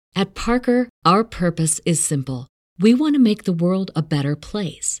At Parker, our purpose is simple. We want to make the world a better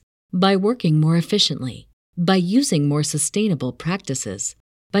place by working more efficiently, by using more sustainable practices,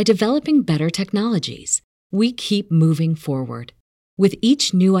 by developing better technologies. We keep moving forward. With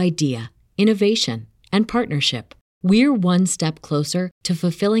each new idea, innovation, and partnership, we're one step closer to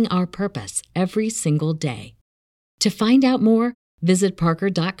fulfilling our purpose every single day. To find out more, visit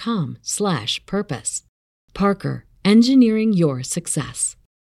parker.com/purpose. Parker, engineering your success.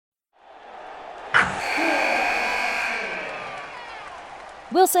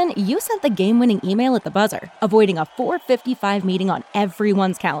 Wilson, you sent the game-winning email at the buzzer, avoiding a 4:55 meeting on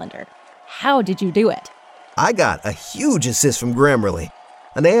everyone's calendar. How did you do it? I got a huge assist from Grammarly,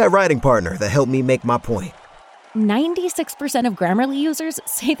 an AI writing partner that helped me make my point. 96% of Grammarly users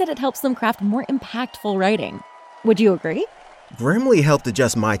say that it helps them craft more impactful writing. Would you agree? Grammarly helped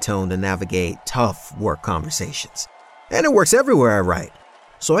adjust my tone to navigate tough work conversations. And it works everywhere I write,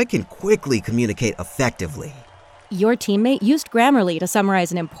 so I can quickly communicate effectively. Your teammate used Grammarly to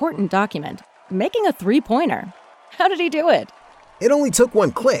summarize an important document, making a 3-pointer. How did he do it? It only took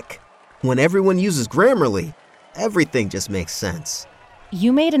one click. When everyone uses Grammarly, everything just makes sense.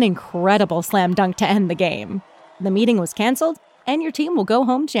 You made an incredible slam dunk to end the game. The meeting was canceled, and your team will go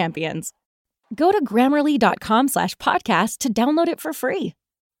home champions. Go to Grammarly.com/podcast to download it for free.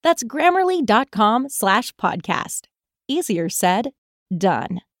 That's Grammarly.com/podcast. Easier said,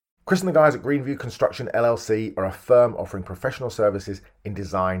 done. Chris and the guys at Greenview Construction LLC are a firm offering professional services in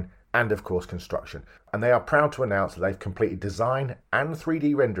design and, of course, construction. And they are proud to announce that they've completed design and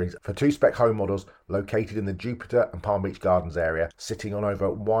 3D renderings for 2 spec home models located in the Jupiter and Palm Beach Gardens area, sitting on over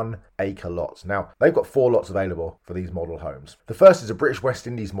 1-acre lots. Now, they've got 4 lots available for these model homes. The first is a British West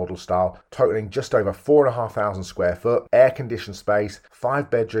Indies model style, totaling just over 4,500 square foot, air-conditioned space, 5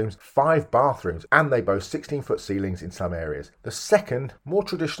 bedrooms, 5 bathrooms, and they boast 16-foot ceilings in some areas. The second, more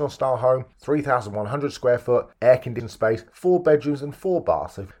traditional style home, 3,100 square foot, air-conditioned space, 4 bedrooms and 4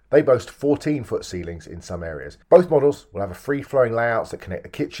 baths. They boast 14-foot ceilings in some areas. Both models will have a free-flowing layouts that connect the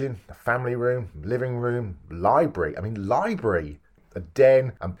kitchen, the family room, living room, library, a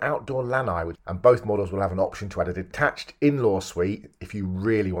den, and outdoor lanai, and both models will have an option to add a detached in-law suite if you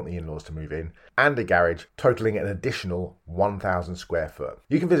really want the in-laws to move in, and a garage totaling an additional 1,000 square foot.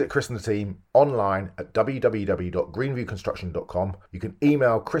 You can visit Chris and the team online at www.greenviewconstruction.com. You can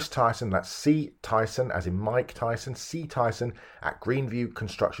email Chris Tyson, that's C Tyson as in Mike Tyson, C Tyson at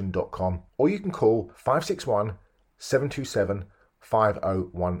greenviewconstruction.com, or you can call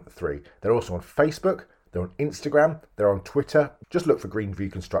 561-727-5013. They're also on Facebook, they're on Instagram, they're on Twitter. Just look for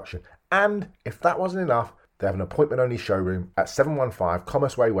Greenview Construction. And if that wasn't enough, they have an appointment-only showroom at 715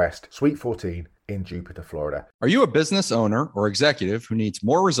 Commerce Way West, Suite 14 in Jupiter, Florida. Are you a business owner or executive who needs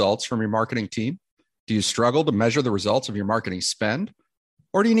more results from your marketing team? Do you struggle to measure the results of your marketing spend?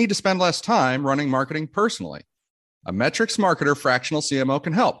 Or do you need to spend less time running marketing personally? A metrics marketer fractional CMO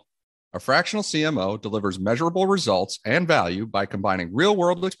can help. A fractional CMO delivers measurable results and value by combining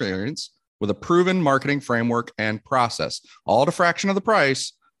real-world experience with a proven marketing framework and process, all at a fraction of the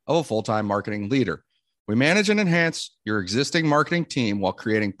price of a full-time marketing leader. We manage and enhance your existing marketing team while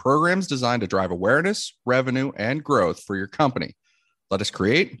creating programs designed to drive awareness, revenue, and growth for your company. Let us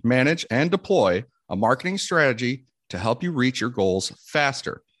create, manage, and deploy a marketing strategy to help you reach your goals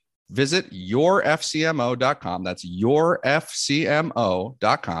faster. Visit yourfcmo.com. That's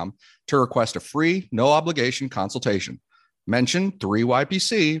yourfcmo.com to request a free, no obligation consultation. Mention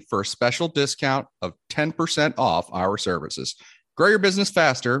 3YPC for a special discount of 10% off our services. Grow your business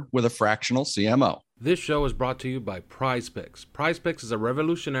faster with a fractional CMO. This show is brought to you by Prize Picks. Prize Picks is a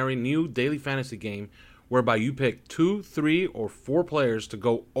revolutionary new daily fantasy game whereby you pick 2, 3, or 4 players to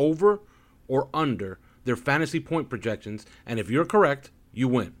go over or under their fantasy point projections, and if you're correct, you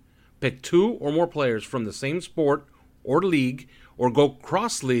win. Pick 2 or more players from the same sport or league, or go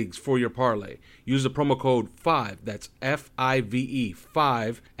cross leagues for your parlay. Use the promo code 5, that's FIVE,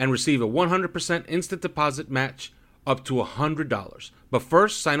 5, and receive a 100% instant deposit match up to $100. But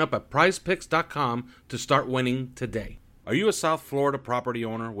first, sign up at prizepicks.com to start winning today. Are you a South Florida property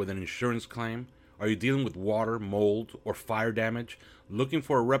owner with an insurance claim? Are you dealing with water, mold, or fire damage? Looking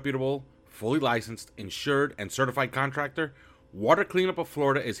for a reputable, fully licensed, insured, and certified contractor? Water Cleanup of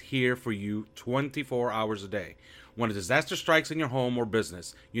Florida is here for you 24 hours a day. When a disaster strikes in your home or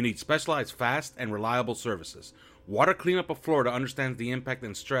business, you need specialized, fast, and reliable services. Water Cleanup of Florida understands the impact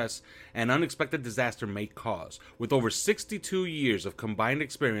and stress an unexpected disaster may cause. With over 62 years of combined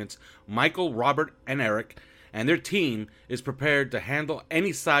experience, Michael, Robert, and Eric and their team is prepared to handle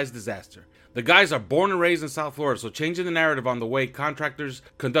any size disaster. The guys are born and raised in South Florida, so changing the narrative on the way contractors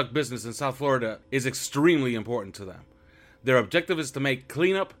conduct business in South Florida is extremely important to them. Their objective is to make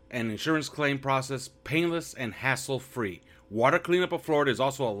cleanup and insurance claim process painless and hassle-free. Water Cleanup of Florida is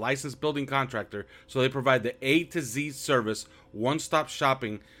also a licensed building contractor, so they provide the A to Z service, one-stop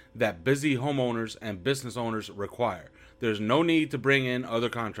shopping that busy homeowners and business owners require. There's no need to bring in other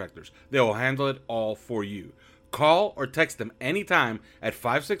contractors. They will handle it all for you. Call or text them anytime at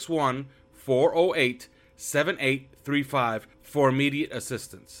 561-408-7835 for immediate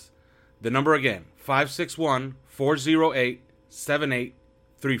assistance. The number again,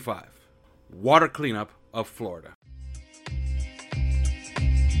 561-408-7835. Water Cleanup of Florida.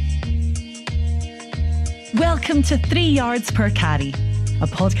 Welcome to 3 Yards Per Carry, a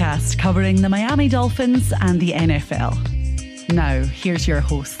podcast covering the Miami Dolphins and the NFL. Now, here's your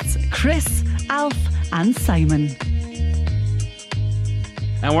hosts, Chris, Alf, and Simon.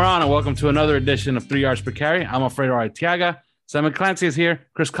 And we're on, and welcome to another edition of 3 Yards Per Carry. I'm Alfredo Arteaga. Simon Clancy is here.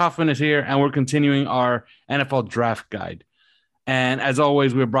 Chris Kaufman is here, and we're continuing our NFL draft guide. And as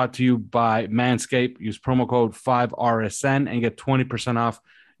always, we're brought to you by Manscaped. Use promo code 5RSN and get 20% off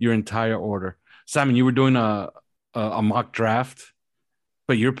your entire order. Simon, you were doing a mock draft,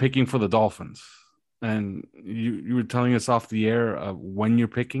 but you're picking for the Dolphins. And you were telling us off the air when you're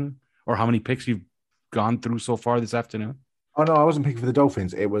picking or how many picks you've gone through so far this afternoon. Oh, no, I wasn't picking for the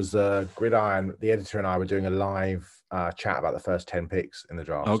Dolphins. It was Gridiron. The editor and I were doing a live chat about the first 10 picks in the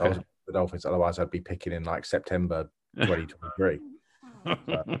draft. Okay. So I wasn't picking for the Dolphins. Otherwise, I'd be picking in like September 2023. So.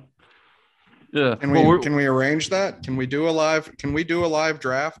 Yeah. Can we arrange that? Can we do a live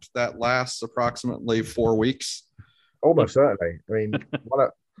draft that lasts approximately 4 weeks? Almost certainly. I mean,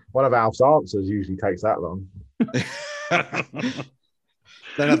 one of Alf's answers usually takes that long.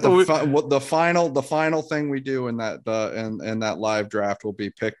 Then at the final thing we do in that live draft will be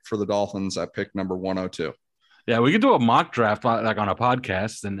picked for the Dolphins at pick number 102. Yeah, we could do a mock draft like on a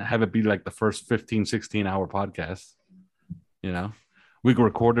podcast and have it be like the first 15, 16 hour podcast. You know, we could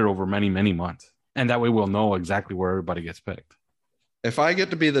record it over many, many months. And that way we'll know exactly where everybody gets picked. If I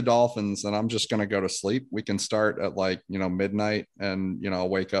get to be the Dolphins and I'm just going to go to sleep, we can start at midnight and, I'll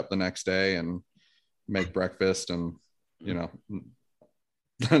wake up the next day and make breakfast and,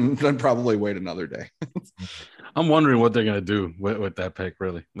 then probably wait another day. I'm wondering what they're going to do with that pick,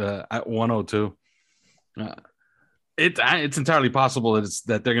 really. At 102. It's entirely possible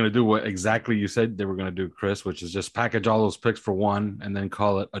that they're going to do what exactly you said they were going to do, Chris, which is just package all those picks for one and then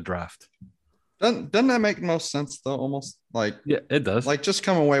call it a draft. Doesn't that make most sense, though? Almost like, yeah, it does. Like just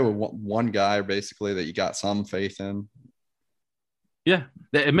come away with one guy, basically, that you got some faith in. Yeah,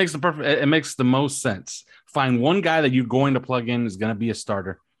 it makes the most sense. Find one guy that you're going to plug in is going to be a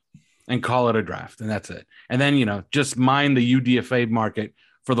starter and call it a draft. And that's it. And then, just mine the UDFA market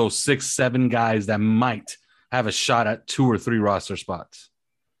for those 6-7 guys that might have a shot at 2 or 3 roster spots.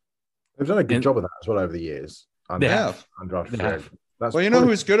 They've done a good job of that as well over the years. They have. Well,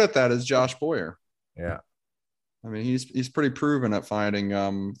 who's good at that is Josh Boyer. Yeah. I mean, he's pretty proven at finding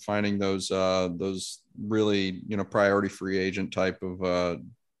those really, priority free agent type of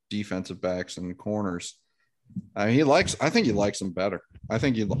defensive backs and corners. I think he likes them better. I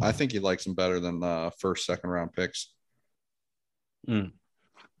think he likes them better than first, second round picks. Mm.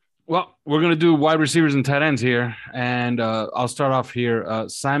 Well, we're going to do wide receivers and tight ends here. And I'll start off here.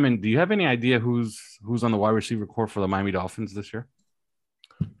 Simon, do you have any idea who's on the wide receiver core for the Miami Dolphins this year?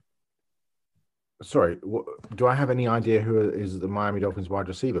 Sorry, do I have any idea who is the Miami Dolphins wide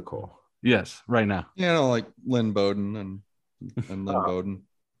receiver core? Yes, right now. Like Lynn Bowden and Lynn Bowden.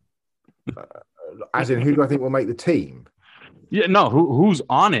 As in, who do I think will make the team? Yeah, no, who's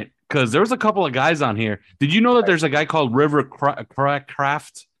on it? Because there's a couple of guys on here. Did you know that there's a guy called River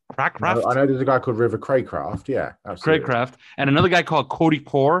Craycraft? I know there's a guy called River Craycraft. Yeah, absolutely. Craycraft, and another guy called Cody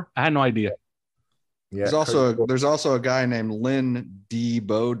Core. I had no idea. Yeah, there's also a guy named Lynn D.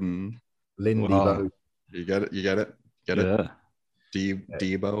 Bowden. Lynn D. Bowden. You get it? Yeah. D.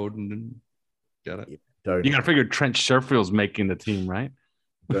 Bowden. Get it? You gotta figure Trent Sherfield's making the team, right?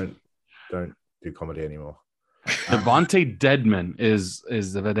 Don't do comedy anymore. Devontae Deadman is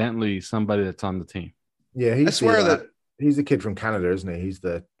evidently somebody that's on the team. Yeah, he's the kid from Canada, isn't he? He's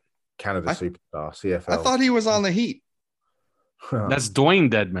the Canada superstar, CFL. I thought he was on the Heat. That's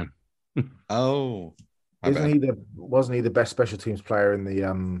Dwayne Deadman. Oh, wasn't he the best special teams player in the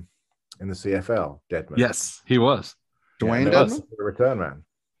CFL? Deadman. Yes, he was. Dwayne Deadman, the return man.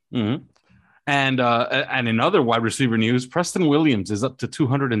 Mm-hmm. And in other wide receiver news, Preston Williams is up to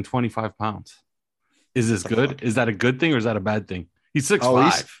 225 pounds. Is this good? Is that a good thing or is that a bad thing? He's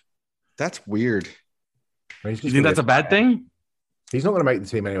 6'5". That's weird. You think that's a bad thing? He's not going to make the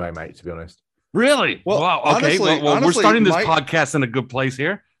team anyway, mate, to be honest. Really? Well, wow. Okay. Honestly, we're starting this podcast in a good place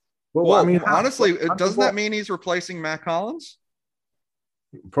here. Well, I mean, honestly, doesn't that mean he's replacing Matt Collins?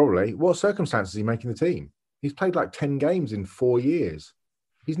 Probably. What circumstances is he making the team? He's played like 10 games in 4 years.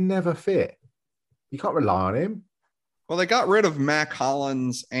 He's never fit. You can't rely on him. Well, they got rid of Matt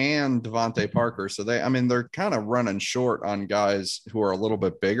Collins and Devontae Parker, so they're kind of running short on guys who are a little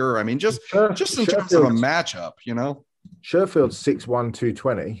bit bigger. I mean, just in terms of a matchup, you know. Sherfield's 6'1",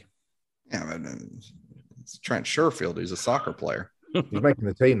 220. Yeah, but it's Trent Sherfield. He's a soccer player. He's making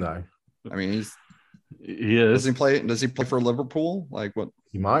the team though. I mean, he is. Does he play for Liverpool? Like what?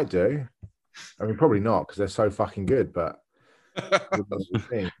 He might do. I mean, probably not because they're so fucking good. But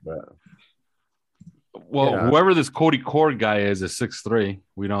well, whoever this Cody Cord guy is 6'3".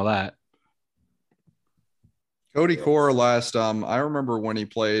 We know that. Cody Core I remember when he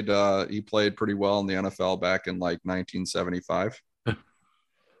played pretty well in the NFL back in like 1975.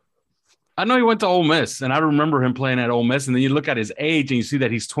 I know he went to Ole Miss, and I remember him playing at Ole Miss, and then you look at his age and you see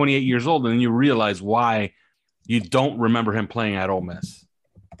that he's 28 years old, and then you realize why you don't remember him playing at Ole Miss.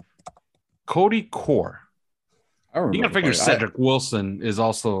 Cody Core. You got to figure Cedric Wilson is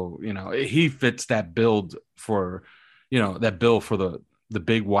also, he fits that build for, the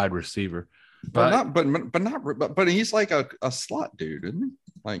big wide receiver. But he's like a slot dude, isn't he?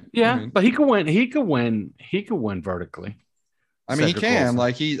 Like, but he could win. He could win vertically. I mean, Cedric Wilson.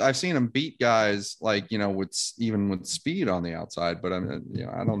 Like I've seen him beat guys like, with speed on the outside, but I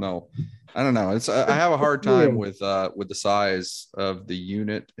don't know. I have a hard time with the size of the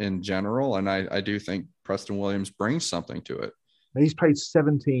unit in general. And I do think Preston Williams brings something to it. He's played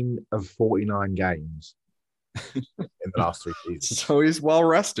 17 of 49 games in the last 3 seasons. So he's well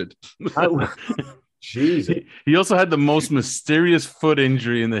rested. Jesus. He also had the most mysterious foot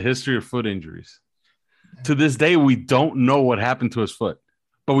injury in the history of foot injuries. To this day, we don't know what happened to his foot,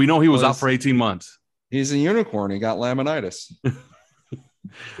 but we know he was out for 18 months. He's a unicorn. He got laminitis.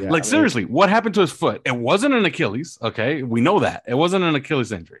 Seriously, what happened to his foot? It wasn't an Achilles. Okay. We know that. It wasn't an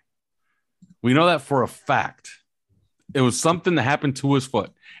Achilles injury. We know that for a fact. It was something that happened to his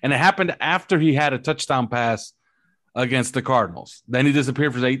foot. And it happened after he had a touchdown pass against the Cardinals. Then he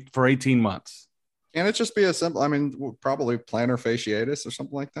disappeared for 18 months. Can it just be a simple, probably plantar fasciitis or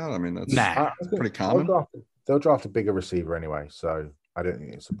something like that? I mean, that's pretty common. They'll draft a bigger receiver anyway, so I don't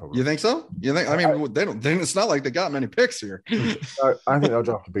think it's a problem. You think so? You think? I mean, they don't. It's not like they got many picks here. I think they'll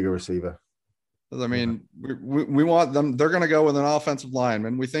draft a bigger receiver. I mean, we want them. They're going to go with an offensive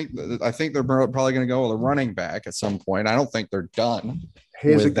lineman. I think they're probably going to go with a running back at some point. I don't think they're done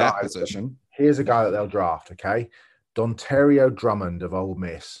with that position. Here's a guy that they'll draft. Okay, Dontario Drummond of Ole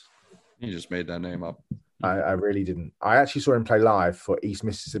Miss. You just made that name up. I really didn't. I actually saw him play live for East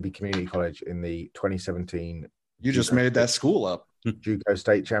Mississippi Community College in the 2017. You just made that school up. JUCO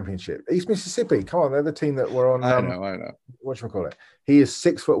State Championship. East Mississippi. Come on, they're the team that were on. I know. Whatchamacallit? He is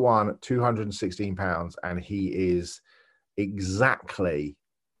 6'1", 216 pounds, and he is exactly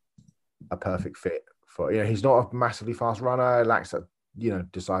a perfect fit for. He's not a massively fast runner. Lacks that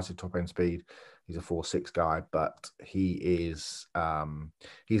decisive top end speed. He's a 4'6" guy, but he is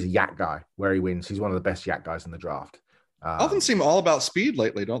he's a yak guy where he wins. He's one of the best yak guys in the draft. Dolphins seem all about speed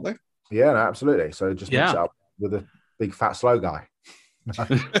lately, don't they? Yeah, no, absolutely. So just mix it up with a big fat slow guy.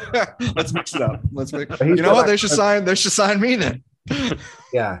 Let's mix it up. You know what? They should sign me then.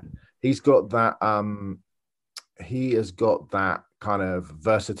 Yeah, he's got that. He has got that kind of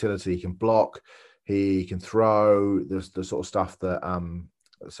versatility. He can block. He can throw. There's the sort of stuff that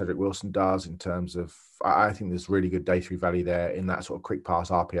Cedric Wilson does in terms of. I think there's really good day 3 value there in that sort of quick pass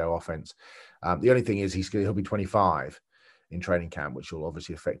RPO offense. The only thing is he'll be 25 in training camp, which will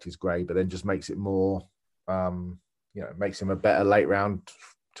obviously affect his grade, but then just makes it more. Makes him a better late round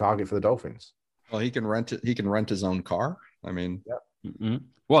target for the Dolphins. Well, he can rent it. He can rent his own car. I mean, mm-hmm.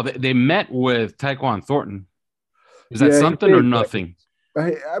 Well, they met with Tyquan Thornton. Is that something or nothing?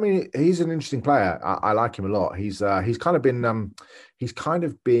 I mean, he's an interesting player. I like him a lot. He's kind of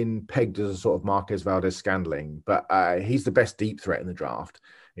been pegged as a sort of Marquez Valdez-Scantling, but he's the best deep threat in the draft.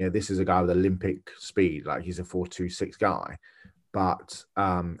 This is a guy with Olympic speed. Like he's a 4.26 guy. But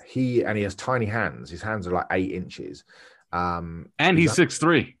he has tiny hands. His hands are like 8 inches. And he's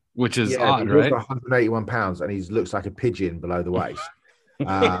 6'3", which is odd, right? 181 pounds, and he looks like a pigeon below the waist.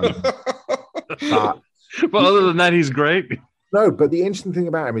 But other than that, he's great. No, but the interesting thing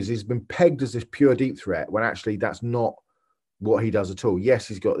about him is he's been pegged as this pure deep threat when actually that's not what he does at all. Yes,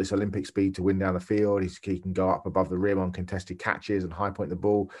 he's got this Olympic speed to win down the field. He can go up above the rim on contested catches and high point the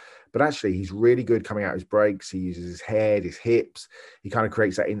ball. But actually, he's really good coming out his breaks. He uses his head, his hips. He kind of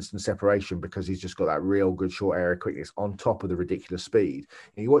creates that instant separation because he's just got that real good short area quickness on top of the ridiculous speed.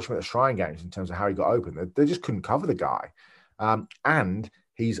 And you watch him at the Shrine games in terms of how he got open. They just couldn't cover the guy. And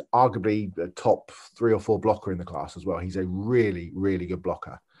he's arguably the top 3 or 4 blocker in the class as well. He's a really, really good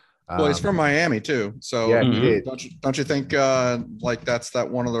blocker. Well, he's from Miami too, so yeah, he did. Don't you think like that's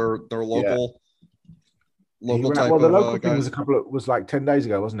one of their local type the of local guys? thing was like 10 days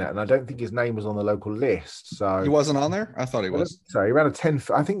ago, wasn't it? And I don't think his name was on the local list. So he wasn't on there. I thought he was. So he ran a 10.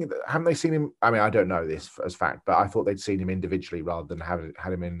 I think haven't they seen him? I mean, I don't know this as fact, but I thought they'd seen him individually rather than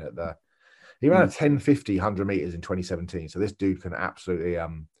had him in at the. He ran a 10:50 100 meters in 2017. So this dude can absolutely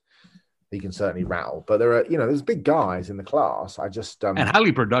he can certainly rattle. But there are there's big guys in the class. I just and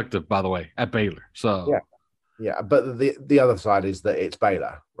highly productive, by the way, at Baylor. So yeah. But the other side is that it's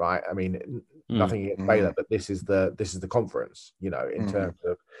Baylor, right? I mean, nothing against Baylor, but this is the conference, in terms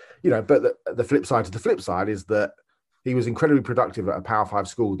of, But the flip side to the flip side is that he was incredibly productive at a Power 5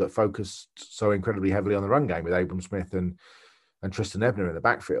 school that focused so incredibly heavily on the run game with Abram Smith and Tristan Ebner in the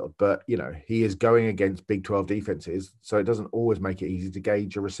backfield. But, he is going against Big 12 defenses, so it doesn't always make it easy to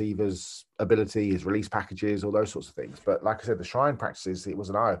gauge a receiver's ability, his release packages, all those sorts of things. But like I said, the Shrine practices, it was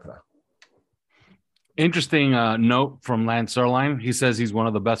an eye-opener. Interesting note from Lance Zierlein. He says he's one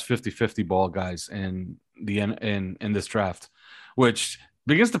of the best 50-50 ball guys in this draft, which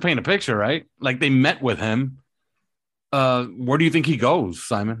begins to paint a picture, right? Like they met with him. Where do you think he goes,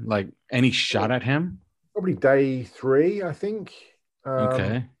 Simon? Like any shot at him? Probably day 3, I think.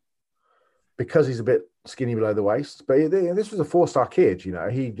 Okay. Because he's a bit skinny below the waist. But this was a 4-star kid,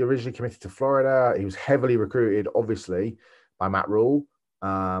 He originally committed to Florida. He was heavily recruited, obviously, by Matt Rule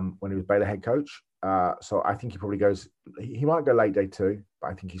when he was Baylor head coach. So I think he probably goes. He might go late day 2, but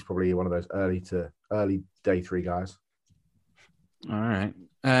I think he's probably one of those early day 3 guys. All right,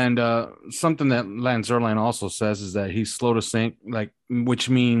 and something that Lance Zierlein also says is that he's slow to sink, which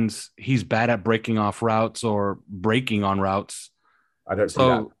means he's bad at breaking off routes or breaking on routes. I don't see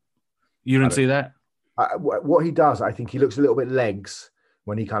that. You didn't see that? What he does, I think he looks a little bit legs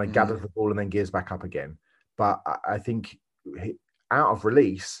when he kind of gathers the ball and then gears back up again. But I think out of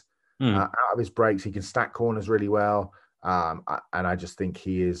release. Out of his breaks, he can stack corners really well, and I just think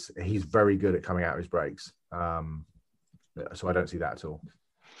he's very good at coming out of his breaks. So I don't see that at all.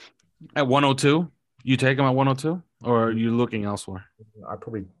 At 102, you take him at 102, or are you looking elsewhere? I'd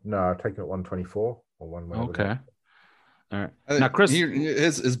take him at 124 or 1. Okay, all right. Now, Chris,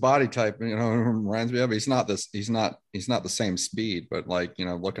 his body type, reminds me of. He's not the same speed, but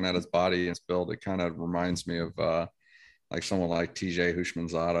looking at his body and his build, it kind of reminds me of. Like someone like TJ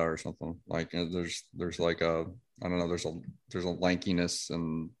Hushmanzada or something. There's like a I don't know. There's a lankiness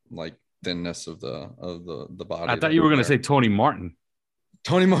and like thinness of the body. I thought you were going to say Tony Martin.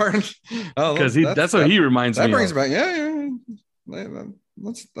 Tony Martin, because that's what he reminds me. That brings of. back, yeah.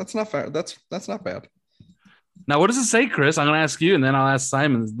 That's not fair. That's not bad. Now, what does it say, Chris? I'm going to ask you, and then I'll ask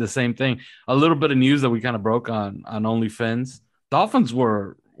Simon the same thing. A little bit of news that we kind of broke on OnlyFins. Dolphins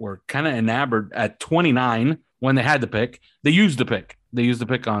were kind of enamored at 29. When they had the pick, they used the pick. They used the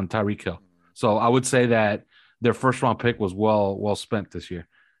pick on Tyreek Hill. So I would say that their first round pick was well spent this year.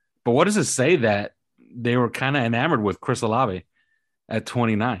 But what does it say that they were kind of enamored with Chris Olave at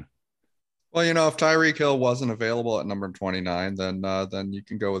 29? Well, if Tyreek Hill wasn't available at number 29, then you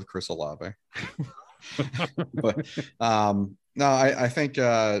can go with Chris Olave. But no, I think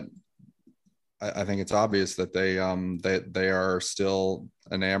it's obvious that they are still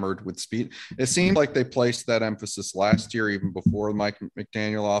enamored with speed. It seemed like they placed that emphasis last year, even before the Mike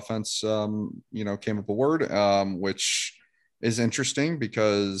McDaniel offense, came aboard, which is interesting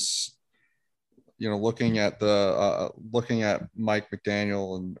because, looking at Mike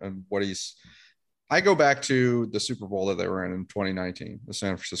McDaniel and what I go back to the Super Bowl that they were in 2019, the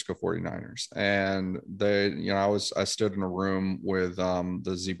San Francisco 49ers. And I stood in a room with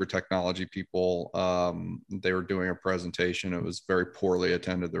the Zebra Technology people. They were doing a presentation. It was very poorly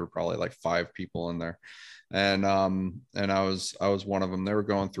attended. There were probably like 5 people in there. And I was one of them. They were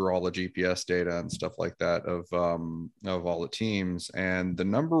going through all the GPS data and stuff like that of all the teams. And the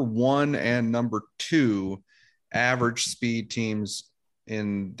number 1 and number 2 average speed teams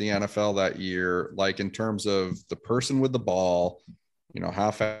in the NFL that year, like in terms of the person with the ball,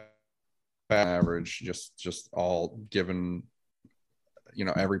 how fast average, just all given,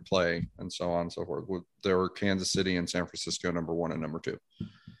 every play and so on and so forth. There were Kansas City and San Francisco, number 1 and number 2.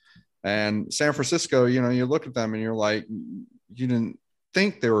 And San Francisco, you look at them and you're like, you didn't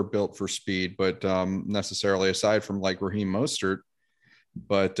think they were built for speed, but necessarily aside from like Raheem Mostert,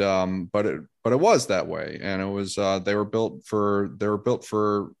 but it was that way. And it was, they were built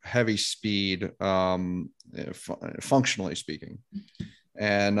for heavy speed, functionally speaking.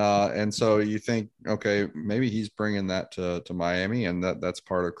 And so you think, okay, maybe he's bringing that to Miami, and that's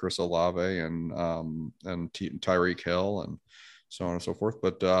part of Chris Olave and Tyreek Hill. And so on and so forth.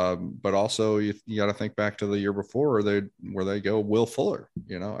 But also you got to think back to the year before where they go Will Fuller,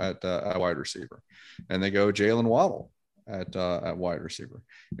 at wide receiver, and they go Jalen Waddle at wide receiver.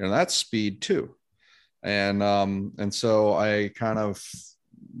 That's speed too. And so I kind of,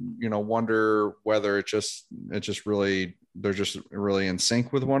 wonder whether it just really, they're just really in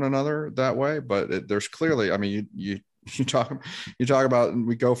sync with one another that way. But there's clearly, I mean, you talk about,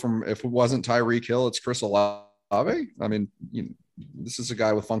 we go from, if it wasn't Tyreek Hill, it's Chris Olave. I mean, this is a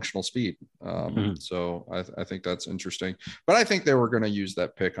guy with functional speed. So I think that's interesting, but I think they were going to use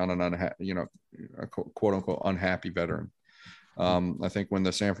that pick on a quote unquote unhappy veteran. I think when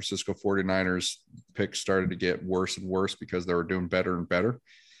the San Francisco 49ers pick started to get worse and worse because they were doing better and better,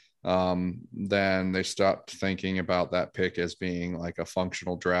 then they stopped thinking about that pick as being like a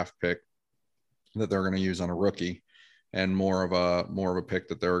functional draft pick that they're going to use on a rookie, and more of a pick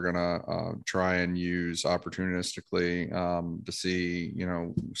that they were going to try and use opportunistically to see,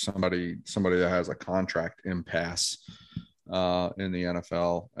 somebody that has a contract impasse in the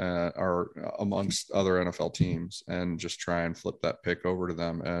NFL or amongst other NFL teams, and just try and flip that pick over to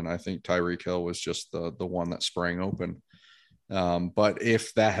them. And I think Tyreek Hill was just the one that sprang open. But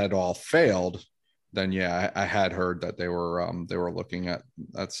if that had all failed, then yeah, I had heard that they were looking at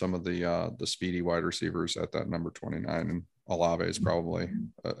some of the speedy wide receivers at that number 29, and Olave is probably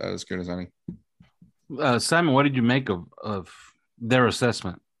as good as any. Simon, what did you make of their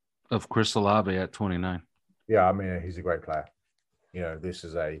assessment of Chris Olave at 29? Yeah, I mean, he's a great player. This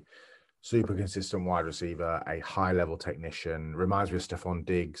is a super consistent wide receiver, a high-level technician. Reminds me of Stephon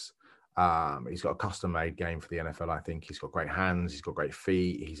Diggs. He's got a custom-made game for the NFL, I think. He's got great hands. He's got great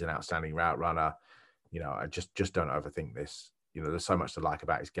feet. He's an outstanding route runner. I just don't overthink this. There's so much to like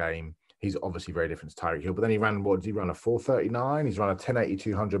about his game. He's obviously very different to Tyreek Hill. But then he ran, what did he run, a 4.39? He's run a 10.80,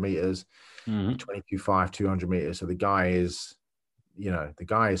 200 meters, 22.5, 200 meters. So the guy is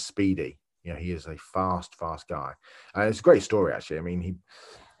speedy. He is a fast guy. It's a great story, actually. I mean,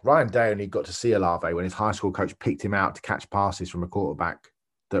 Ryan Day only got to see Olave when his high school coach picked him out to catch passes from a quarterback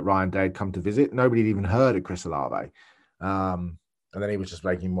that Ryan Day had come to visit. Nobody had even heard of Chris Olave. And then he was just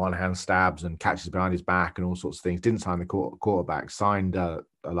making one-hand stabs and catches behind his back and all sorts of things. Didn't sign the quarterback, signed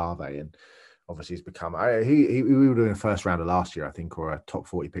Olave, and obviously he's become. We were doing a first rounder last year, I think, or a top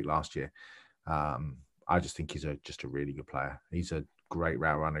 40 pick last year. I just think he's just a really good player. He's a great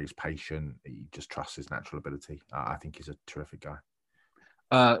route runner. He's patient. He just trusts his natural ability. I think he's a terrific guy.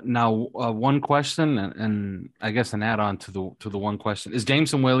 Now, one question, and I guess an add-on to the one question: is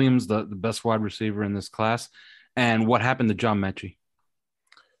Jameson Williams the best wide receiver in this class? And what happened to John Mechie?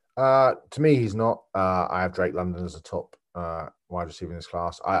 To me, he's not. I have Drake London as a top wide receiver in this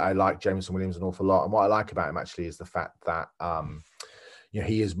class. I like Jameson Williams an awful lot, and what I like about him actually is the fact that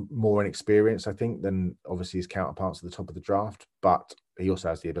he is more inexperienced, I think, than obviously his counterparts at the top of the draft, but he also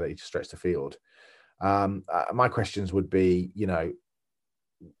has the ability to stretch the field. My questions would be,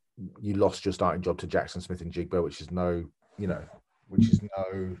 you lost your starting job to Jackson Smith and Jigba, which is no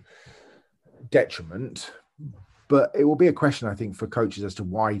detriment. But it will be a question, I think, for coaches as to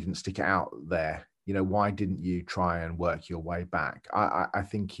why you didn't stick it out there. Why didn't you try and work your way back? I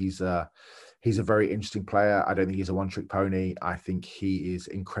think he's a very interesting player. I don't think he's a one-trick pony. I think he is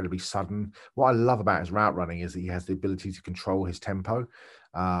incredibly sudden. What I love about his route running is that he has the ability to control his tempo.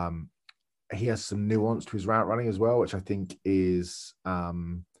 He has some nuance to his route running as well, which I think is,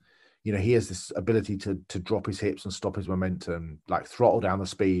 he has this ability to drop his hips and stop his momentum, like throttle down the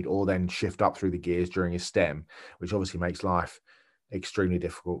speed or then shift up through the gears during his stem, which obviously makes life extremely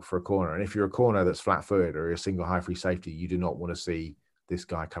difficult for a corner. And if you're a corner that's flat-footed or a single high free safety, you do not want to see this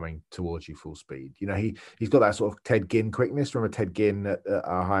guy coming towards you full speed. He's got that sort of Ted Ginn quickness. Remember Ted Ginn at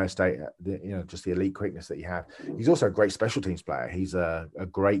Ohio State, just the elite quickness that you have. He's also a great special teams player. He's a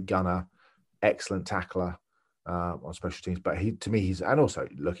great gunner, excellent tackler on special teams. But he's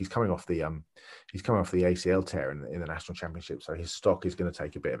coming off the ACL tear in the national championship. So his stock is going to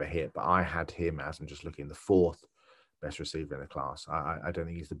take a bit of a hit. But I had him, as I'm just looking, the fourth best receiver in the class. I don't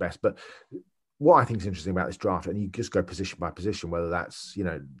think he's the best, but what I think is interesting about this draft, and you just go position by position, whether that's,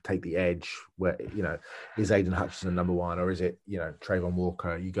 take the edge where, is Aiden Hutchinson number one, or is it, Trayvon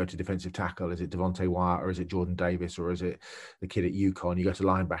Walker? You go to defensive tackle, is it Devontae Wyatt, or is it Jordan Davis, or is it the kid at UConn? You go to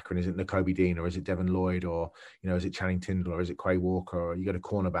linebacker, and is it Nakobe Dean, or is it Devin Lloyd, or, is it Channing Tindall, or is it Quay Walker? Or you go to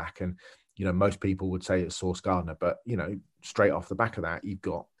cornerback, and, most people would say it's Sauce Gardner, but, straight off the back of that, you've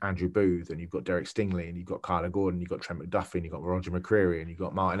got Andrew Booth, and you've got Derek Stingley, and you've got Kyler Gordon, you've got Trent McDuffie, and you've got Roger McCreary, and you've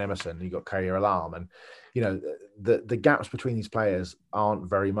got Martin Emerson, and you've got Kaiir Elam. And, the gaps between these players aren't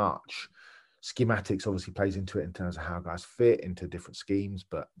very much. Schematics obviously plays into it in terms of how guys fit into different schemes.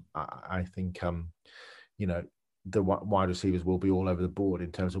 But I think, the wide receivers will be all over the board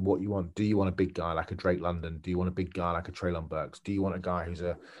in terms of what you want. Do you want a big guy like a Drake London? Do you want a big guy like a Treylon Burks? Do you want a guy who's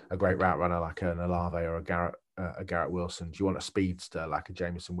a great route runner like an Olave or a Garrett Wilson? Do you want a speedster like a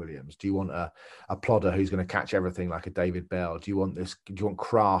Jameson Williams? Do you want a plodder who's going to catch everything like a David Bell? Do you want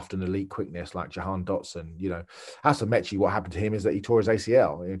craft and elite quickness like Jahan Dotson? You know, as for Mechie, what happened to him is that he tore his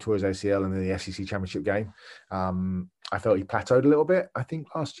ACL. He tore his ACL in the SEC championship game. I felt he plateaued a little bit, I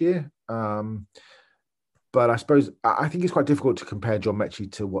think, last year. But I think it's quite difficult to compare John Mechie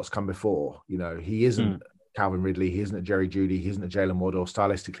to what's come before. You know, he isn't Calvin Ridley. He isn't a Jerry Jeudy. He isn't a Jalen Waddle.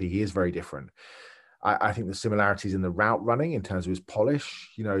 Stylistically, he is very different. I think the similarities in the route running in terms of his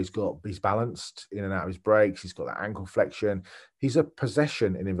polish, you know, he's balanced in and out of his breaks. He's got that ankle flexion. He's a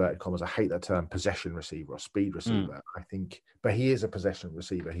possession, in inverted commas. I hate that term, possession receiver or speed receiver, I think. But he is a possession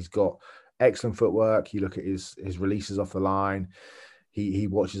receiver. He's got excellent footwork. You look at his releases off the line. He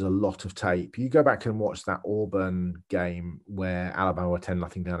watches a lot of tape. You go back and watch that Auburn game where Alabama were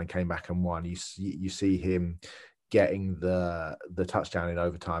 10-0 down and came back and won. You see him getting the touchdown in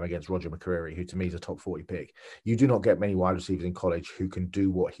overtime against Roger McCreary, who to me is a top 40 pick. You do not get many wide receivers in college who can do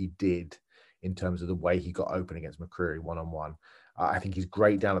what he did in terms of the way he got open against McCreary one-on-one. I think he's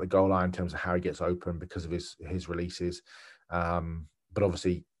great down at the goal line in terms of how he gets open because of his releases. But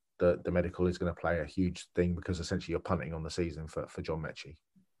obviously, the medical is going to play a huge thing because essentially you're punting on the season for John Mechie.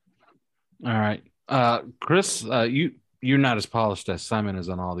 All right. Chris, you're not as polished as Simon is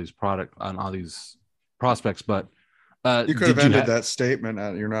on all these prospects, but you could have ended that statement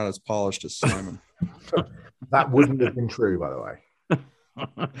at "you're not as polished as Simon." That wouldn't have been true, by the way.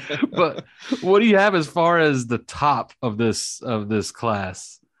 But what do you have as far as the top of this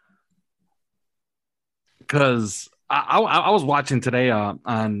class? Because I was watching today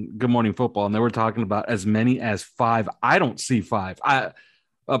on Good Morning Football, and they were talking about as many as 5. I don't see 5. I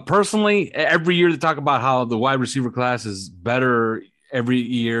personally, every year they talk about how the wide receiver class is better every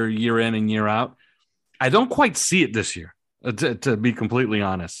year in and year out. I don't quite see it this year, to be completely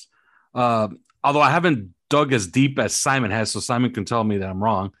honest. Although I haven't dug as deep as Simon has, so Simon can tell me that I'm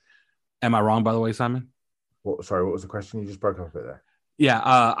wrong. Am I wrong, by the way, Simon? Sorry, what was the question? You just broke up a bit there. Yeah,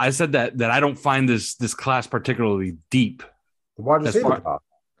 I said that I don't find this class particularly deep. The wide receiver class?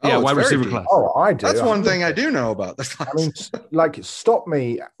 Yeah, wide receiver class. Oh, I do. That's one thing I do know about this class. I mean, stop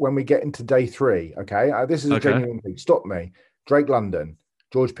me when we get into day 3, okay? This is a genuine thing. Stop me. Drake London,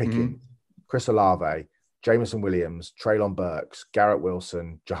 George Pickens, Chris Olave, Jameson Williams, Treylon Burks, Garrett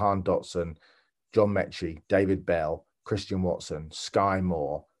Wilson, Jahan Dotson, John Mechie, David Bell, Christian Watson, Sky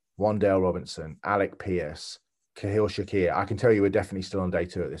Moore, Wan'Dale Robinson, Alec Pierce, Khalil Shakir. I can tell you we're definitely still on day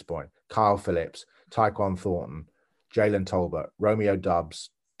 2 at this point. Kyle Phillips, Tyquan Thornton, Jalen Tolbert, Romeo Doubs,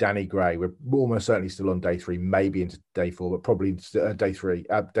 Danny Gray. We're almost certainly still on day 3, maybe into day 4, but probably day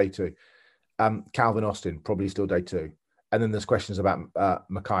 2. Calvin Austin, probably still day 2. And then there's questions about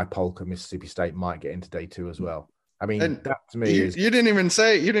Makai Polk of Mississippi State might get into day 2 as well. I mean, that to me is you didn't even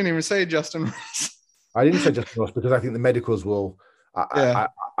say Justin Ross. I didn't say Justin Ross because I think the medicals will.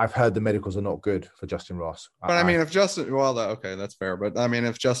 I've heard the medicals are not good for Justin Ross. But I mean, if Justin, okay, that's fair. But I mean,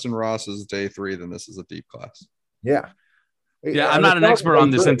 if Justin Ross is day 3, then this is a deep class. Yeah. Yeah, I'm not an expert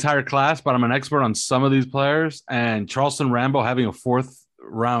on this entire class, but I'm an expert on some of these players. And Charleston Rambo having a 4th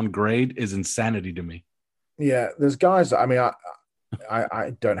round grade is insanity to me. Yeah, there's guys. I mean,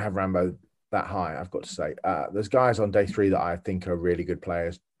 I don't have Rambo that high, I've got to say. There's guys on day 3 that I think are really good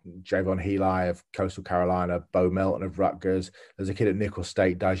players. Javon Heli of Coastal Carolina, Bo Melton of Rutgers. There's a kid at Nicholls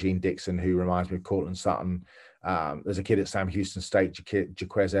State, Dajeen Dixon, who reminds me of Cortland Sutton. There's a kid at Sam Houston State,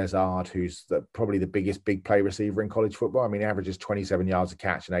 Jaquez Ezard, who's probably the biggest big play receiver in college football. I mean, he averages 27 yards a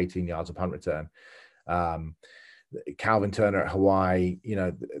catch and 18 yards a punt return. Calvin Turner at Hawaii, you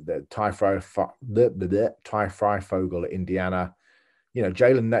know, the Ty Freifogel at Indiana. You know,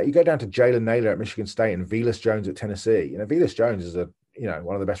 you go down to Jalen Naylor at Michigan State and Velus Jones at Tennessee. You know, Velus Jones is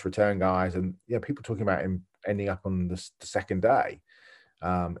one of the best return guys, and people talking about him ending up on the second day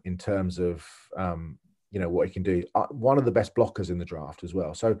in terms of what he can do. One of the best blockers in the draft as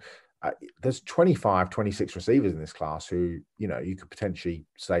well. So there's 25, 26 receivers in this class who you could potentially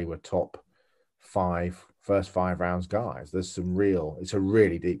say were top 5, first 5 rounds guys. It's a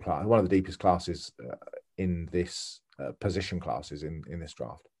really deep class, one of the deepest classes in this position classes in this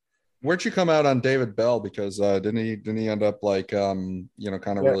draft. Where'd you come out on David Bell? Because didn't he end up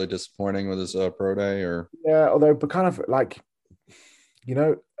really disappointing with his pro day? Or but kind of like,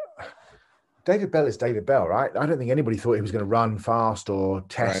 David Bell is David Bell, right? I don't think anybody thought he was going to run fast or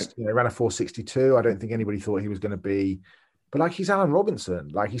test. Right. Ran a 4.62. I don't think anybody thought he was going to be, but he's Allen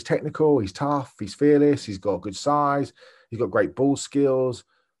Robinson. He's technical, he's tough, he's fearless, he's got good size, he's got great ball skills.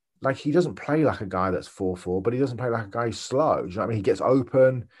 like he doesn't play like a guy that's 4-4, but he doesn't play like a guy who's slow. Do you know what I mean? He gets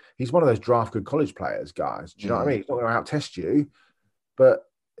open. He's one of those draft good college players, guys. Do you know what I mean? He's not going to out test you, but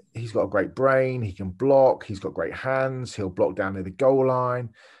he's got a great brain. He can block. He's got great hands. He'll block down near the goal line.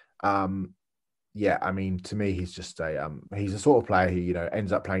 Yeah, I mean, to me, he's just he's a sort of player who, you know,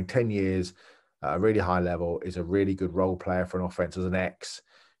 ends up playing 10 years at a really high level, is a really good role player for an offense as an X.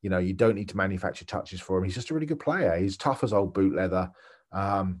 You know, you don't need to manufacture touches for him. He's just a really good player. He's tough as old boot leather.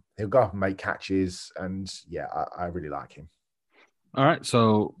 He'll go up and make catches, and yeah, I really like him. All right,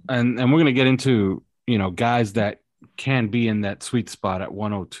 so and we're gonna get into, you know, guys that can be in that sweet spot at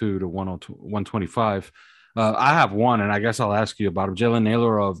 102 to 125. I have one, and I guess I'll ask you about him. Jalen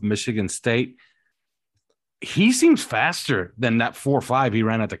Nailor of Michigan State. He seems faster than that 4.5 he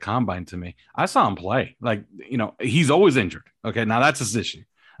ran at the combine to me. I saw him play. Like, you know, he's always injured. Okay, now that's his issue.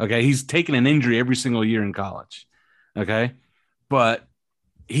 Okay, he's taken an injury every single year in college. Okay, but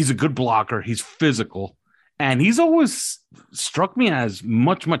he's a good blocker. He's physical, and he's always struck me as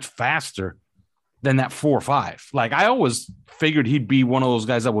much, much faster than that 4.5. Like, I always figured he'd be one of those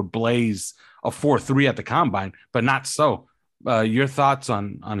guys that would blaze a 4.3 at the combine, but not so. Your thoughts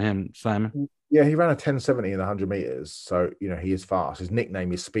on him, Simon? Yeah, he ran a 10.70 in the 100 meters. So, you know, he is fast. His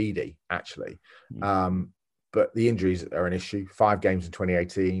nickname is Speedy, actually. But the injuries are an issue. 5 games in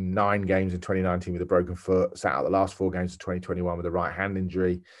 2018, 9 games in 2019 with a broken foot, sat out the last 4 games of 2021 with a right hand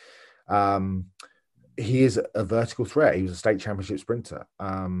injury. He is a vertical threat. He was a state championship sprinter.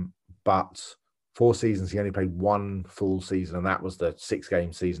 But 4 seasons, he only played 1 full season, and that was the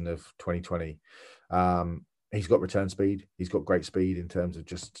 6-game season of 2020. He's got return speed. He's got great speed in terms of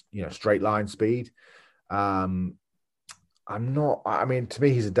just, you know, straight line speed. I mean, to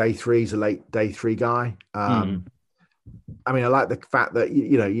me, he's a day 3. He's a late day 3 guy. I mean, I like the fact that,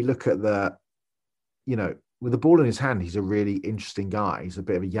 you know, you look at the, you know, with the ball in his hand, he's a really interesting guy. He's a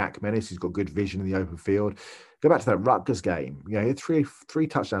bit of a yak menace. He's got good vision in the open field. Go back to that Rutgers game. You know, he had three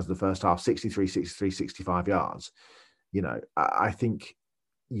touchdowns in the first half, 63, 65 yards. You know, I think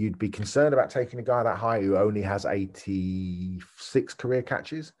you'd be concerned about taking a guy that high who only has 86 career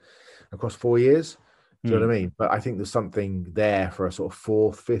catches across 4 years. Do you know what I mean? But I think there's something there for a sort of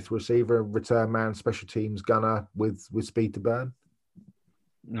 4th, 5th receiver, return man, special teams gunner with speed to burn.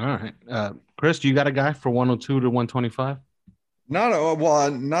 All right. Chris, do you got a guy for 102 to 125? No, well,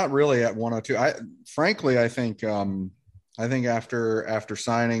 not really at 102. I think after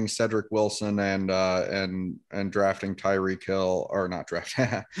signing Cedric Wilson and drafting Tyreek Hill, or not draft,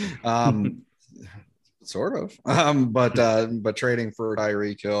 sort of, but trading for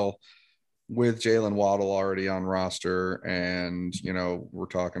Tyreek Hill with Jalen Waddle already on roster, and, you know, we're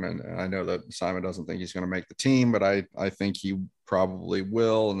talking, and I know that Simon doesn't think he's going to make the team, but I think he probably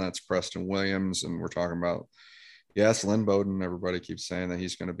will, and that's Preston Williams, and we're talking about, yes, Lynn Bowden. Everybody keeps saying that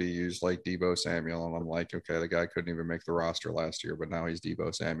he's going to be used like Deebo Samuel, and I'm like, okay, the guy couldn't even make the roster last year, but now he's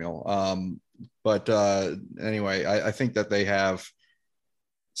Deebo Samuel. Anyway, I think that they have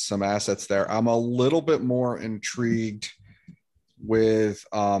some assets there. I'm a little bit more intrigued with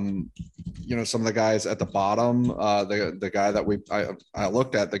you know, some of the guys at the bottom. The guy that I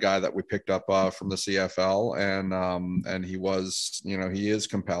looked at, the guy that we picked up from the CFL, and he was, you know, he is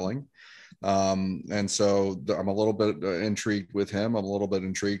compelling. And so I'm a little bit intrigued with him. I'm a little bit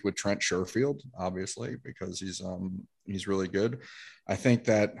intrigued with Trent Sherfield, obviously, because he's really good. I think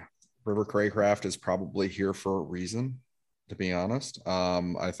that River Craycraft is probably here for a reason, to be honest.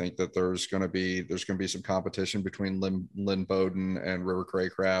 I think that there's going to be some competition between Lynn Bowden and River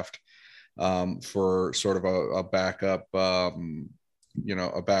Craycraft for sort of a backup, you know,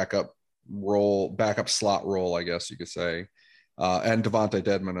 a backup slot role, I guess you could say. And Devontae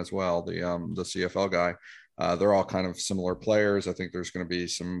Dedmon as well, the CFL guy. They're all kind of similar players. I think there's going to be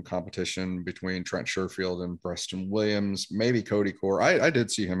some competition between Trent Sherfield and Preston Williams, maybe Cody Core. I did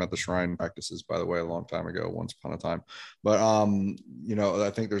see him at the Shrine practices, by the way, a long time ago, once upon a time. But, you know,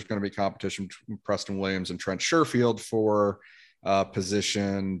 I think there's going to be competition between Preston Williams and Trent Sherfield for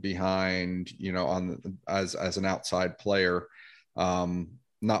position behind, you know, as an outside player,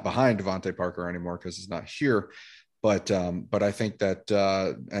 not behind Devontae Parker anymore because he's not here. But I think that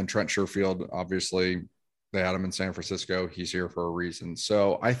and Trent Sherfield, obviously, they had him in San Francisco. He's here for a reason.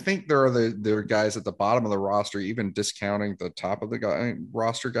 So I think there are guys at the bottom of the roster, even discounting the top of the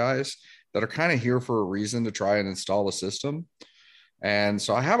roster guys, that are kind of here for a reason to try and install a system. And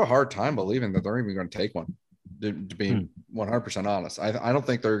so I have a hard time believing that they're even going to take one, to be 100% honest. I don't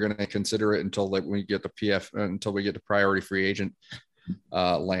think they're going to consider it until we get until we get to priority free agent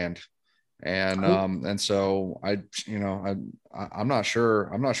land. And so I'm not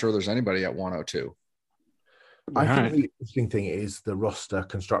sure there's anybody at 102. I think the interesting thing is the roster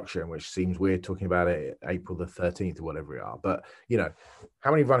construction, which seems weird talking about it April the 13th or whatever we are. But,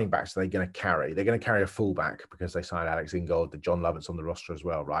 how many running backs are they going to carry? They're going to carry a fullback because they signed Alex Ingold, the John Lovett's on the roster as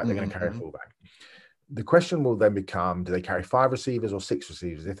well, right? They're going to carry a fullback. The question will then become, do they carry 5 receivers or 6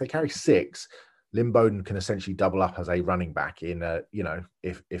 receivers? If they carry 6, Lynn Bowden can essentially double up as a running back in,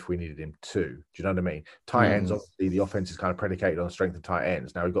 if we needed him to. Do you know what I mean? Tight ends, obviously, the offense is kind of predicated on the strength of tight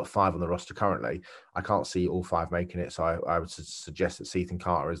ends. Now, we've got 5 on the roster currently. I can't see all 5 making it, so I would suggest that Ethan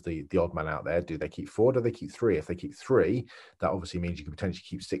Carter is the odd man out there. Do they keep 4? Do they keep 3? If they keep 3, that obviously means you can potentially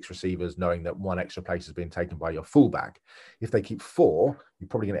keep 6 receivers, knowing that 1 extra place has been taken by your fullback. If they keep 4, you're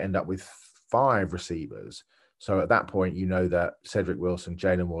probably going to end up with 5 receivers. So at that point, that Cedric Wilson,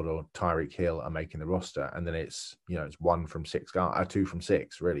 Jalen Waddle, Tyreek Hill are making the roster, and then it's 1 from 6, 2 from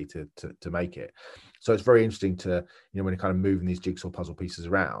 6 really to make it. So it's very interesting to when you're kind of moving these jigsaw puzzle pieces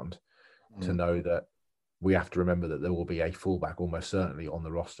around to know that we have to remember that there will be a fullback almost certainly on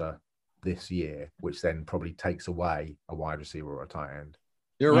the roster this year, which then probably takes away a wide receiver or a tight end.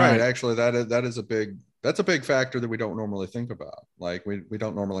 You're right. Actually, that's a big factor that we don't normally think about. Like we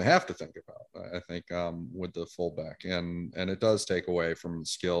don't normally have to think about, I think, with the fullback, and it does take away from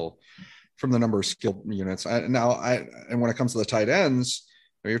skill, from the number of skill units. And when it comes to the tight ends,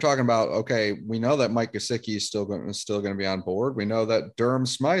 you're talking about, okay, we know that Mike Gesicki is still going to be on board. We know that Durham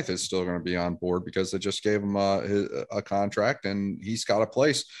Smythe is still going to be on board because they just gave him a contract and he's got a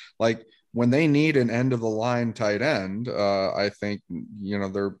place. Like, when they need an end of the line tight end, I think,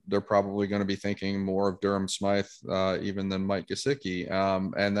 they're probably going to be thinking more of Durham Smythe even than Mike Gesicki.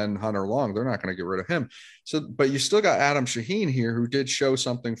 And then Hunter Long, they're not going to get rid of him. So, but you still got Adam Shaheen here, who did show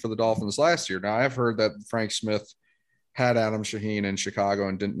something for the Dolphins last year. Now, I've heard that Frank Smith had Adam Shaheen in Chicago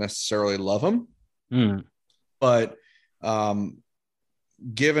and didn't necessarily love him. But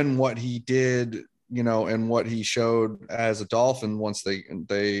given what he did, and what he showed as a Dolphin once they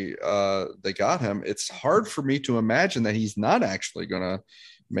got him, it's hard for me to imagine that he's not actually going to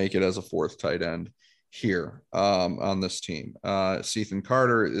make it as a 4th tight end here on this team. Ethan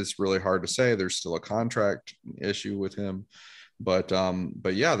Carter is really hard to say. There's still a contract issue with him, but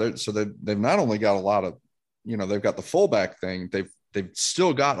yeah, they've not only got a lot of, they've got the fullback thing. They've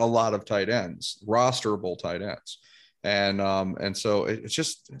still got a lot of tight ends, rosterable tight ends. And so it's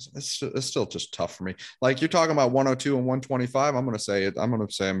still just tough for me. Like, you're talking about 102 and 125. I'm going to say I'm going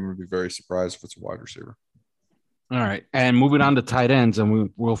to be very surprised if it's a wide receiver. All right. And moving on to tight ends, and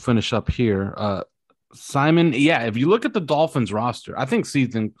we'll finish up here. Simon. Yeah. If you look at the Dolphins roster, I think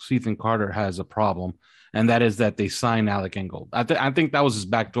Ethan Carter has a problem, and that is that they signed Alec Ingold. I think that was his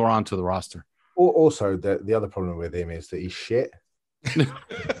backdoor onto the roster. Also, the other problem with him is that he's shit.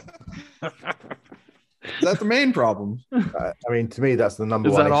 Is that the main problem? To me, that's the number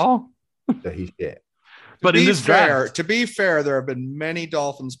one. Is that all? That he's shit. But in this draft, to be fair, there have been many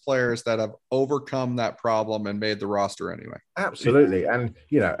Dolphins players that have overcome that problem and made the roster anyway. Absolutely. And,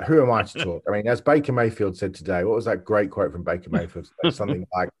 who am I to talk? As Baker Mayfield said today, what was that great quote from Baker Mayfield? Something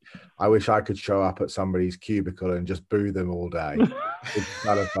like, I wish I could show up at somebody's cubicle and just boo them all day. It's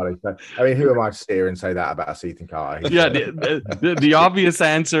kind of funny. So, who am I to sit here and say that about Ethan Carter? Yeah, the obvious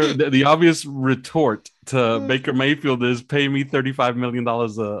answer, the obvious retort to Baker Mayfield is, pay me $35 million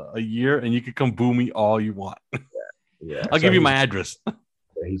a year and you can come boo me all you want. Yeah. I'll give you my address.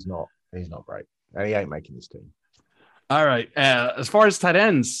 He's not great. And he ain't making this team. All right. As far as tight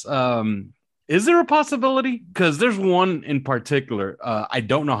ends, is there a possibility? Because there's one in particular. I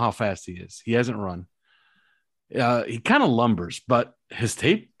don't know how fast he is. He hasn't run. He kind of lumbers, but his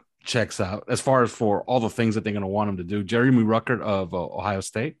tape checks out as far as for all the things that they're going to want him to do. Jeremy Ruckert of Ohio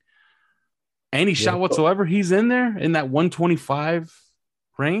State. Any shot whatsoever? He's in there in that 125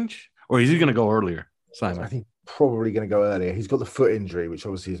 range? Or is he going to go earlier, Simon? I think probably going to go earlier. He's got the foot injury, which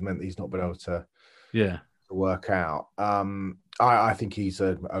obviously has meant that he's not been able to work out. I think he's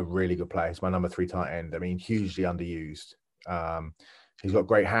a really good player. He's my number 3 tight end. Hugely underused. He's got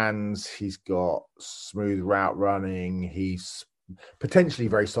great hands. He's got smooth route running. He's potentially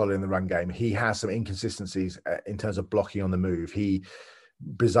very solid in the run game. He has some inconsistencies in terms of blocking on the move. He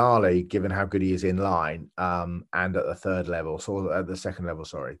bizarrely, given how good he is in line and at the second level,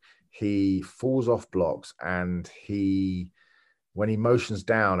 he falls off blocks, and when he motions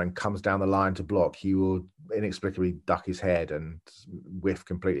down and comes down the line to block, he will inexplicably duck his head and whiff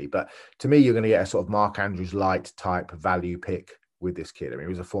completely. But to me, you're going to get a sort of Mark Andrews light type value pick with this kid. He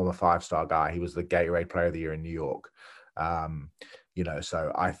was a former 5-star guy. He was the Gatorade Player of the Year in New York.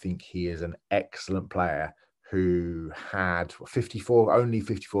 So I think he is an excellent player who had only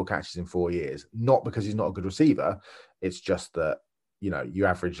 54 catches in 4 years, not because he's not a good receiver. It's just that, you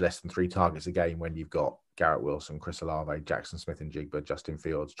average less than 3 targets a game when you've got Garrett Wilson, Chris Olave, Jackson Smith and Jigba, Justin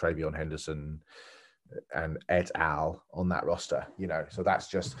Fields, Travion Henderson, and et al. On that roster, so that's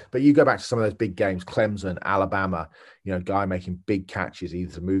just, but you go back to some of those big games, Clemson, Alabama, guy making big catches,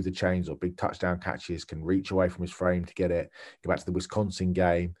 either to move the chains or big touchdown catches, can reach away from his frame to get it. Go back to the Wisconsin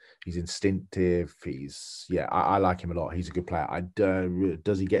game. He's instinctive. I like him a lot. He's a good player.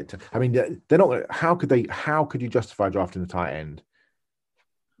 Does he get to, I mean, they're not, how could you justify drafting the tight end?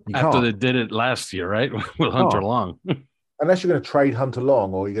 After they did it last year, right? With Hunter Long. Unless you're going to trade Hunter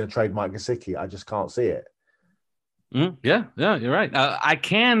Long or you're going to trade Mike Gesicki, I just can't see it. Yeah, you're right.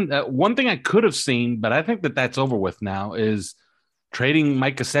 One thing I could have seen, but I think that's over with now, is trading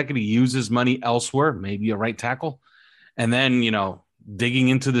Mike Gesicki to use his money elsewhere, maybe a right tackle, and then, digging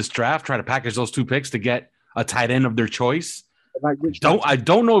into this draft, try to package those 2 picks to get a tight end of their choice. I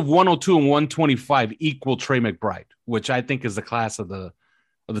don't know if 102 and 125 equal Trey McBride, which I think is the class of the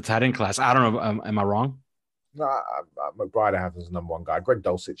tight end class. I don't know. Am I wrong? No, McBride I have as number 1 guy. Greg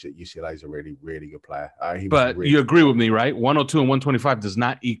Dulcich at UCLA is a really, really good player. You agree with me, right? 102 and 125 does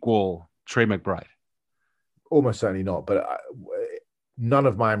not equal Trey McBride. Almost certainly not, but none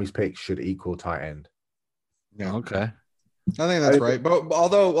of Miami's picks should equal tight end. Yeah, okay. I think that's right. But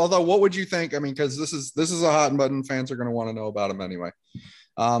although, what would you think? I mean, because this is a hot button. Fans are going to want to know about him anyway.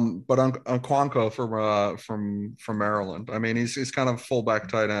 But on Okonkwo from Maryland, I mean, he's kind of fullback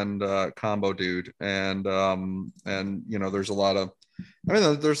tight end combo dude, and there's a lot of,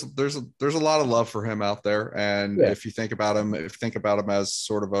 there's a lot of love for him out there, and if you think about him as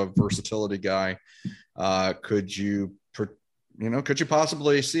sort of a versatility guy, could you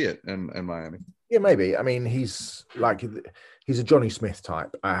possibly see it in Miami? Yeah, maybe. I mean, he's a Johnny Smith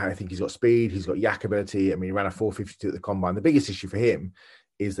type. I think he's got speed, he's got yak ability. I mean, he ran a 4.52 at the combine. The biggest issue for him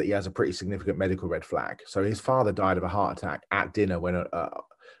is that he has a pretty significant medical red flag. So his father died of a heart attack at dinner when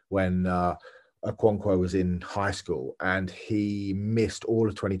Okonkwo was in high school, and he missed all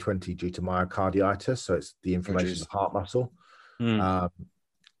of 2020 due to myocarditis. So it's the inflammation of the heart muscle.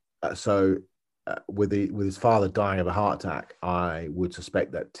 With his father dying of a heart attack, I would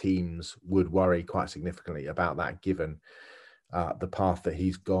suspect that teams would worry quite significantly about that, given the path that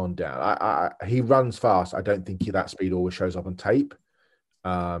he's gone down. He runs fast. I don't think that speed always shows up on tape,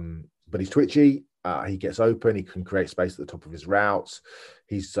 but he's twitchy. He gets open. He can create space at the top of his routes.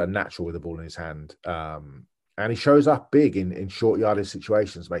 He's natural with the ball in his hand. And he shows up big in short yardage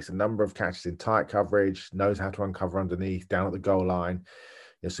situations, makes a number of catches in tight coverage, knows how to uncover underneath, down at the goal line.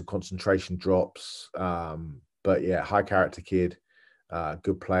 There's some concentration drops. But yeah, high character kid,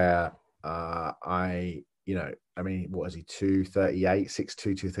 good player. I mean, what is he, 238, 6'2",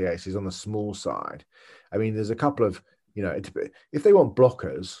 238? So he's on the small side. I mean, there's a couple of, if they want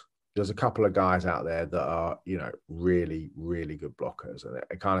blockers, there's a couple of guys out there that are, really, really good blockers. And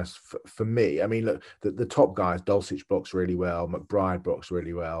it kind of, for me, I mean, look, the top guys, Dulcich blocks really well. McBride blocks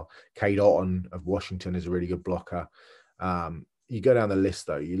really well. Cade Otton of Washington is a really good blocker. You go down the list,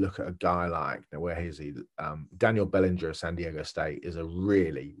 though, you look at a guy like, where is he? Daniel Bellinger of San Diego State is a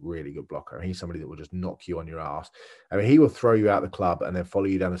really, really good blocker. He's somebody that will just knock you on your ass. I mean, he will throw you out the club and then follow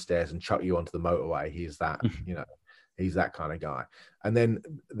you down the stairs and chuck you onto the motorway. He's that, he's that kind of guy. And then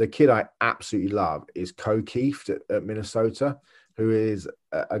the kid I absolutely love is Ko Kieft at Minnesota, who is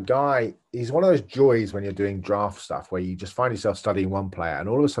a guy, he's one of those joys when you're doing draft stuff where you just find yourself studying one player and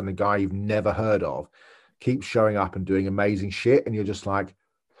all of a sudden a guy you've never heard of keeps showing up and doing amazing shit. And you're just like,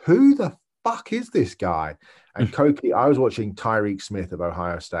 who the fuck is this guy? And Koki, I was watching Tyreek Smith of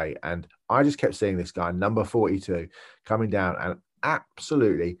Ohio State, and I just kept seeing this guy, number 42, coming down and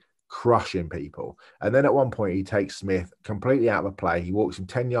absolutely crushing people. And then at one point, he takes Smith completely out of the play. He walks him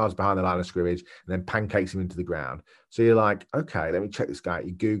 10 yards behind the line of scrimmage and then pancakes him into the ground. So you're like, okay, let me check this guy.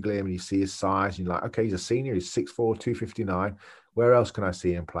 You Google him and you see his size. And you're like, okay, he's a senior. He's 6'4", 259. Where else can I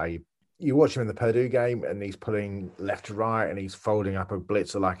see him play? You watch him in the Purdue game and he's pulling left to right and he's folding up a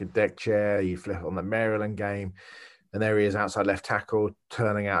blitzer like a deck chair. You flip on the Maryland game and there he is outside left tackle,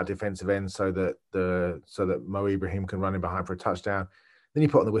 turning out a defensive end so that Mo Ibrahim can run in behind for a touchdown. Then you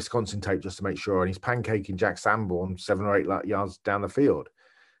put on the Wisconsin tape just to make sure, and he's pancaking Jack Sanborn 7 or 8 yards down the field.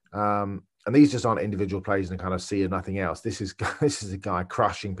 And these just aren't individual plays and kind of see nothing else. This is a guy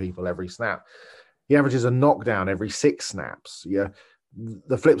crushing people every snap. He averages a knockdown every 6 snaps. Yeah.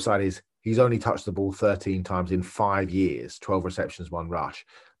 The flip side is he's only touched the ball 13 times in 5 years, 12 receptions, 1 rush.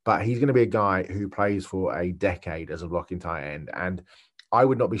 But he's going to be a guy who plays for a decade as a blocking tight end. And I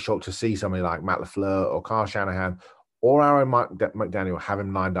would not be shocked to see somebody like Matt LaFleur or Kyle Shanahan or Aaron McDaniel have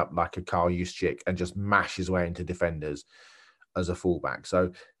him lined up like a Kyle Juszczyk and just mash his way into defenders as a fullback.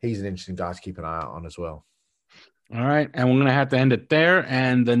 So he's an interesting guy to keep an eye out on as well. All right. And we're going to have to end it there.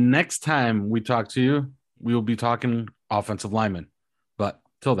 And the next time we talk to you, we will be talking offensive linemen. But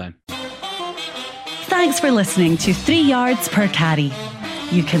till then. Thanks for listening to 3 Yards Per Carry.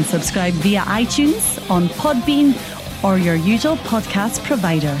 You can subscribe via iTunes, on Podbean, or your usual podcast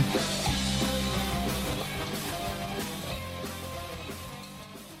provider.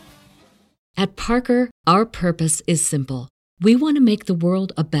 At Parker, our purpose is simple. We want to make the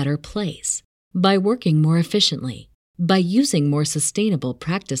world a better place by working more efficiently, by using more sustainable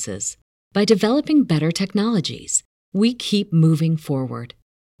practices, by developing better technologies. We keep moving forward.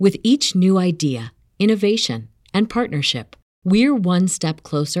 With each new idea, innovation, and partnership, we're one step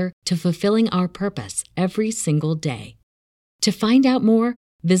closer to fulfilling our purpose every single day. To find out more,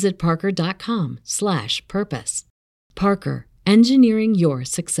 visit parker.com/purpose. Parker, engineering your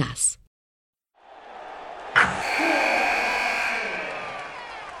success.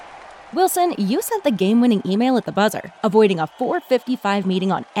 Wilson, you sent the game-winning email at the buzzer, avoiding a 4:55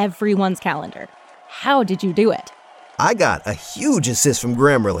 meeting on everyone's calendar. How did you do it? I got a huge assist from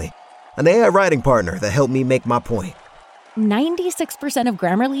Grammarly, an AI writing partner that helped me make my point. 96% of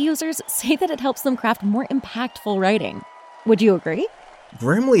Grammarly users say that it helps them craft more impactful writing. Would you agree?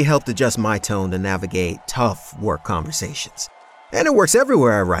 Grammarly helped adjust my tone to navigate tough work conversations. And it works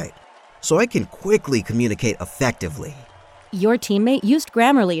everywhere I write, so I can quickly communicate effectively. Your teammate used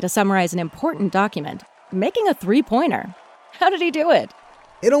Grammarly to summarize an important document, making a 3-pointer. How did he do it?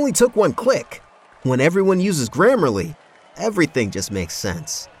 It only took one click. When everyone uses Grammarly, everything just makes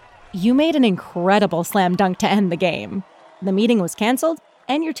sense. You made an incredible slam dunk to end the game. The meeting was canceled,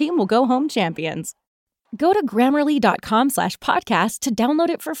 and your team will go home champions. Go to Grammarly.com/podcast to download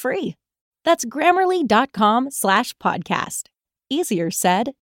it for free. That's Grammarly.com/podcast. Easier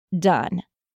said, done.